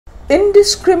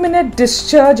Indiscriminate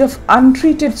discharge of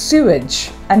untreated sewage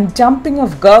and dumping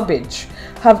of garbage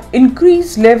have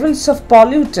increased levels of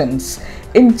pollutants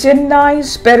in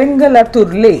Chennai's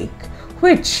Perungalathur lake,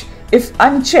 which, if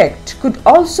unchecked, could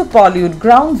also pollute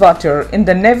groundwater in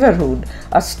the neighbourhood,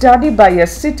 a study by a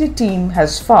city team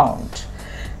has found.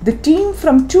 The team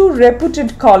from 2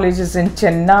 reputed colleges in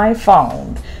Chennai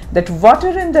found that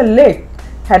water in the lake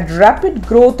had rapid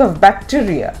growth of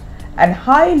bacteria and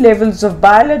high levels of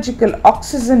biological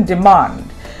oxygen demand,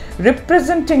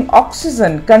 representing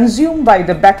oxygen consumed by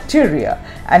the bacteria,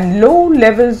 and low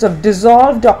levels of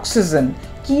dissolved oxygen,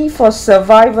 key for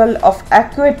survival of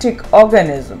aquatic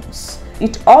organisms.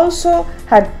 It also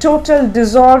had total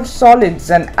dissolved solids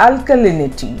and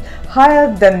alkalinity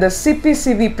higher than the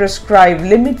CPCB-prescribed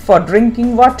limit for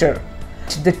drinking water.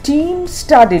 The team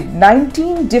studied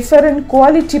 19 different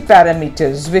quality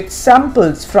parameters with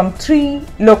samples from 3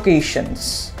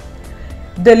 locations.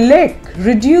 The lake,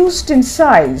 reduced in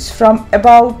size from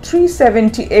about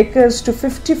 370 acres to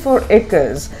 54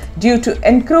 acres due to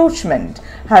encroachment,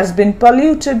 has been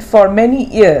polluted for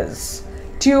many years.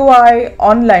 TUI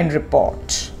online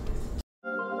report.